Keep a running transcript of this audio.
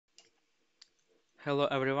Hello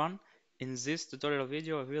everyone. In this tutorial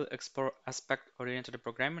video, we'll explore aspect-oriented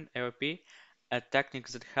programming (AOP), a technique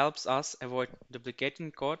that helps us avoid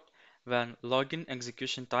duplicating code when logging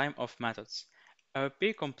execution time of methods.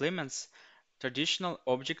 AOP complements traditional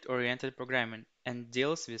object-oriented programming and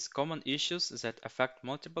deals with common issues that affect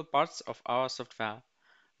multiple parts of our software.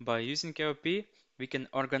 By using AOP, we can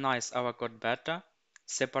organize our code better,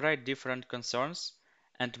 separate different concerns,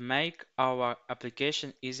 and make our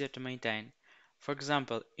application easier to maintain. For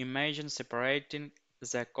example, imagine separating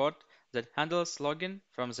the code that handles login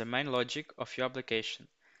from the main logic of your application.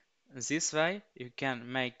 This way, you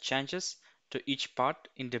can make changes to each part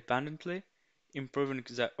independently, improving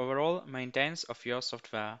the overall maintenance of your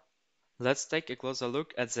software. Let's take a closer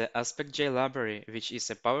look at the AspectJ library, which is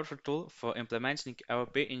a powerful tool for implementing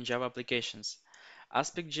AOP in Java applications.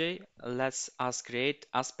 AspectJ lets us create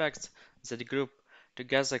aspects that group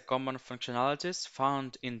together common functionalities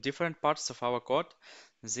found in different parts of our code.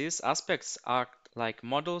 These aspects act like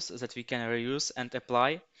models that we can reuse and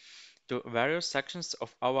apply to various sections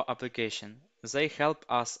of our application. They help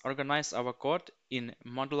us organize our code in a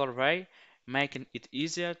modular way, making it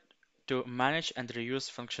easier to manage and reuse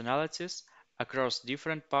functionalities across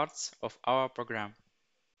different parts of our program.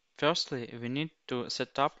 Firstly, we need to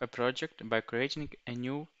set up a project by creating a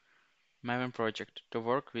new Maven project to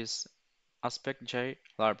work with AspectJ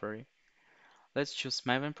library. Let's choose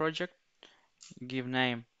Maven project, give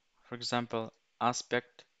name, for example,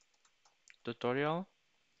 Aspect Tutorial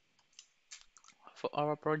for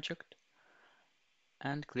our project,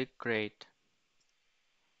 and click Create.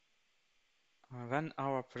 When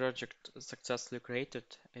our project is successfully created,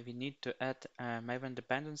 we need to add a Maven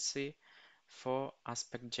dependency for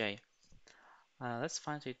AspectJ. Let's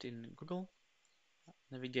find it in Google,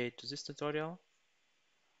 navigate to this tutorial,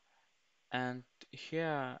 and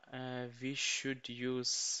here we should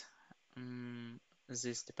use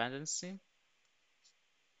this dependency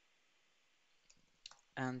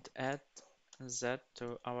and add that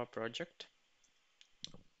to our project.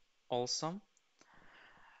 Also,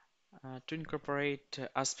 to incorporate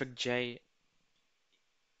AspectJ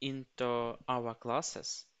into our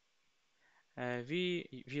classes, we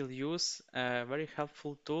will use a very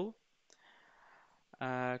helpful tool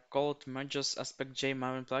called Merges AspectJ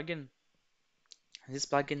Maven plugin. This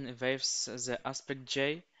plugin waves the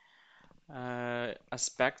AspectJ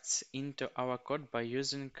aspects into our code by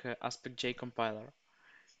using AspectJ compiler.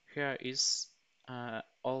 Here is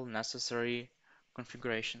all necessary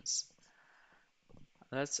configurations.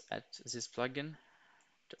 Let's add this plugin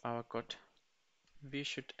to our code. We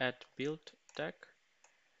should add build tag,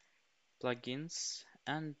 plugins,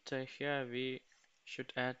 and here we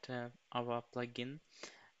should add our plugin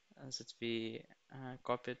that we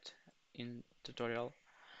copied in tutorial.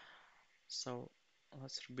 So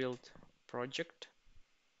let's rebuild project.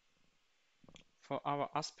 For our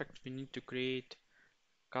aspect, we need to create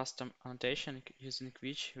custom annotation using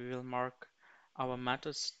which we will mark our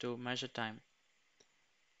methods to measure time.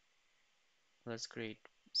 Let's create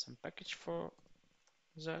some package for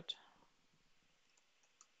that.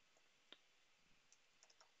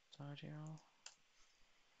 Tutorial.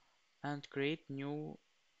 And create new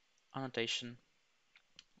annotation.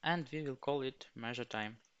 And we will call it measure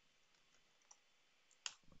time.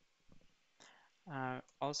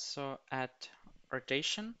 Also add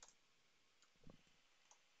rotation,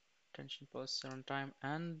 attention policy on time,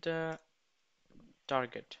 and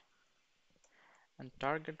target. And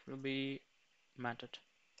target will be method.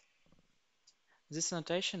 This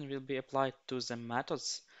annotation will be applied to the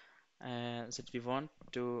methods that we want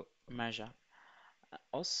to measure.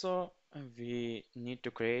 Also, we need to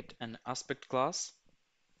create an aspect class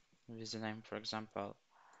with the name, for example,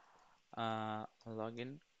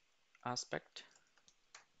 login aspect,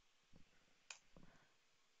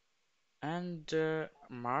 and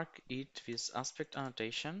mark it with aspect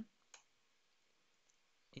annotation.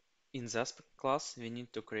 In the aspect class, we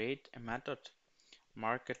need to create a method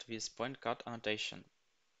marked with point cut annotation.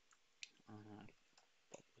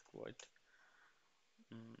 Public void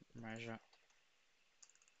measure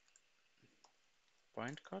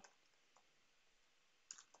point cut,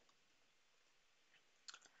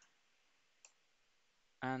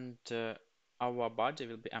 and our body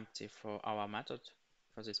will be empty for our method,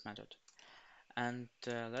 for this method. And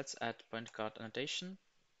let's add point cut annotation,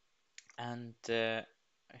 and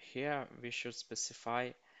here we should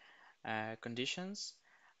specify conditions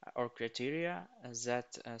or criteria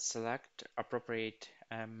that select appropriate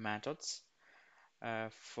methods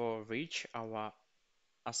for which our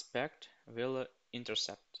aspect will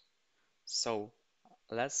intercept. So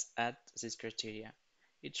let's add this criteria.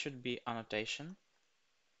 It should be annotation,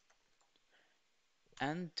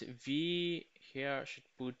 And we here should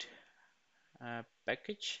put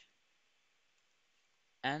package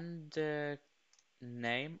and the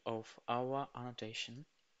name of our annotation.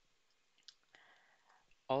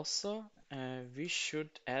 Also, we should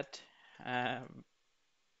add uh,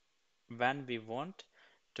 when we want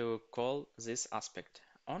to call this aspect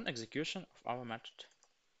on execution of our method.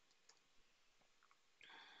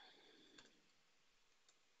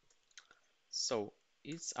 So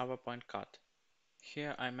it's our point card.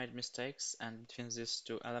 Here I made mistakes and between these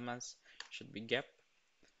two elements should be gap.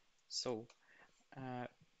 So uh,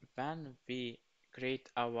 when we create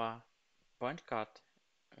our point card,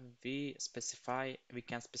 we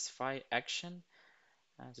can specify action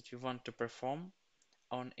that we want to perform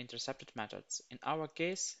on intercepted methods. In our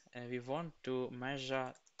case, we want to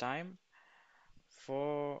measure time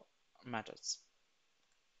for methods.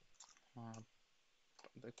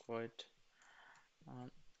 The quote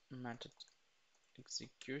method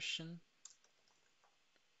execution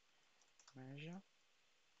measure,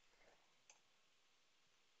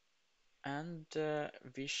 and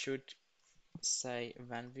we should say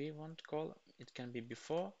when we want call. It can be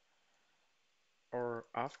before or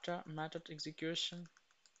after method execution,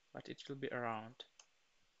 but it will be around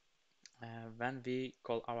when we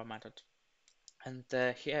call our method. And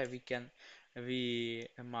here we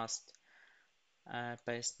must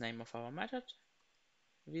paste name of our method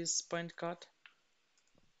with point card.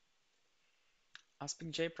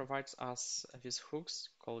 AspectJ provides us with hooks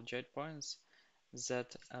called JPoints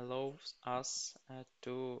that allows us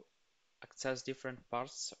to access different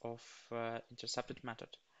parts of intercepted method.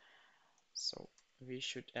 So we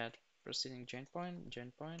should add preceding join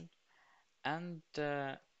point, and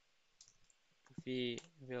we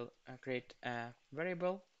will create a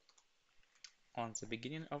variable on the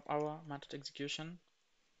beginning of our method execution.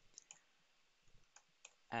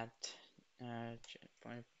 Add join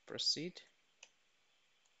point proceed,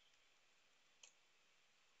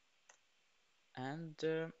 and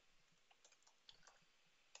a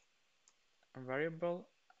variable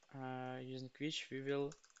using which we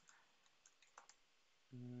will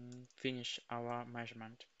finish our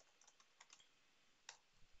measurement.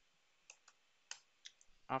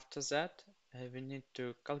 After that, we need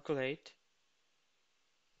to calculate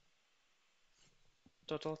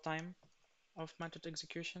total time of method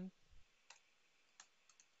execution.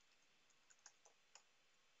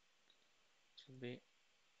 It will be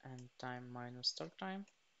end time minus start time.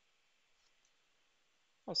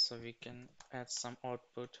 Also, we can add some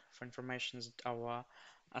output for information that our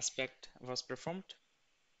aspect was performed.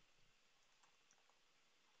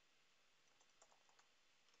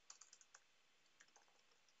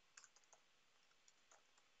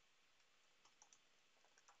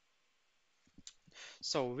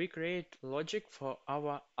 So we create logic for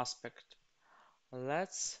our aspect.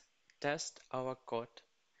 Let's test our code.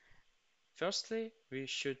 Firstly, we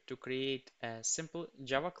should to create a simple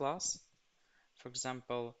Java class. For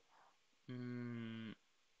example,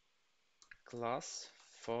 class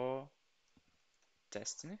for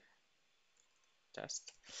testing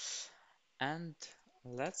test, and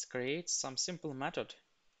let's create some simple method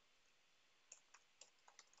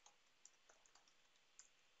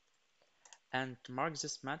and mark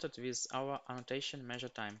this method with our annotation measure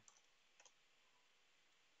time.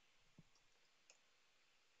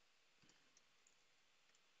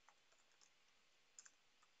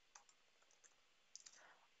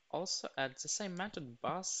 Also add the same method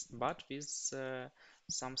but with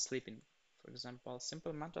some sleeping. For example,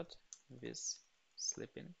 simple method with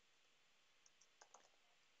sleeping.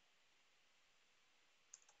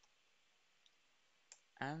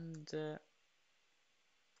 And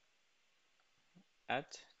add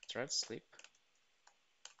thread sleep.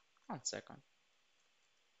 1 second.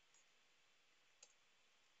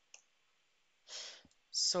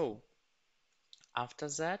 So after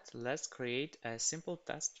that, let's create a simple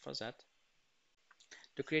test for that.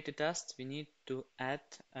 To create a test, we need to add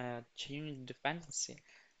a chain dependency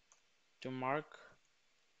to mark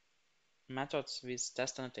methods with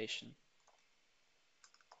test annotation.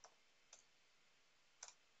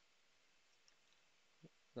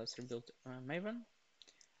 Let's rebuild Maven,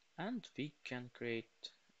 and we can create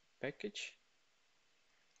package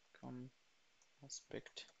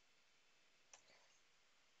aspect,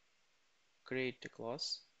 create the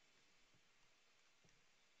class,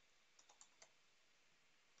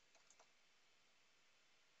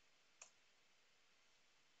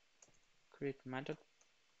 create method,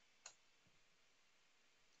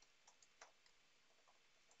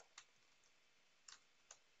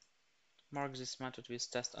 mark this method with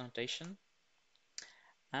test annotation,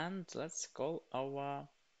 and let's call our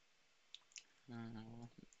Mm,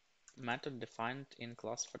 Method defined in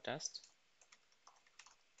class for test.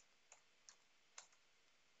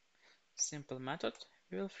 Simple method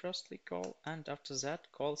we will firstly call, and after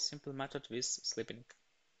that call simple method with sleeping.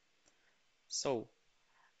 So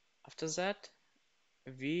after that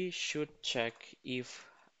we should check if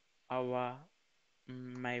our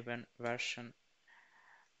Maven version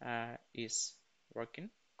is working.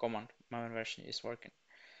 Command Maven version is working.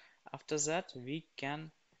 After that we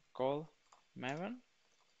can call Maven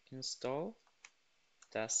install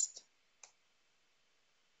test.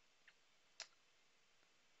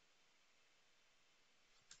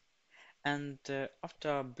 And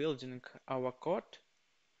after building our code,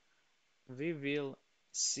 we will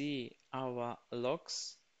see our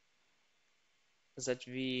logs that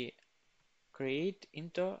we create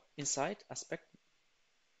inside aspect.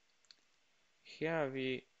 Here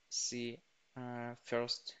we see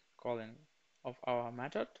first calling of our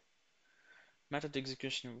method. Method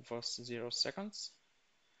execution was 0 seconds.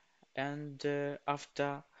 And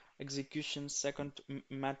after execution second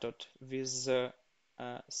method with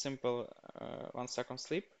simple 1 second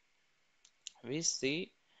sleep, we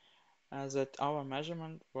see that our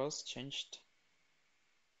measurement was changed.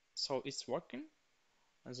 So it's working.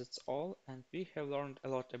 That's all, and we have learned a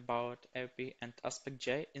lot about AOP and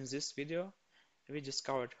AspectJ. In this video, we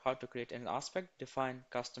discovered how to create an aspect, define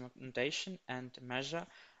custom annotation, and measure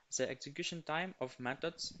the execution time of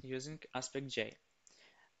methods using AspectJ.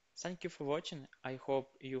 Thank you for watching. I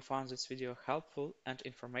hope you found this video helpful and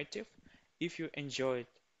informative. If you enjoyed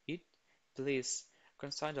it, please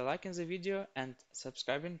consider liking the video and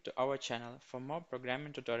subscribing to our channel for more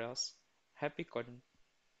programming tutorials. Happy coding!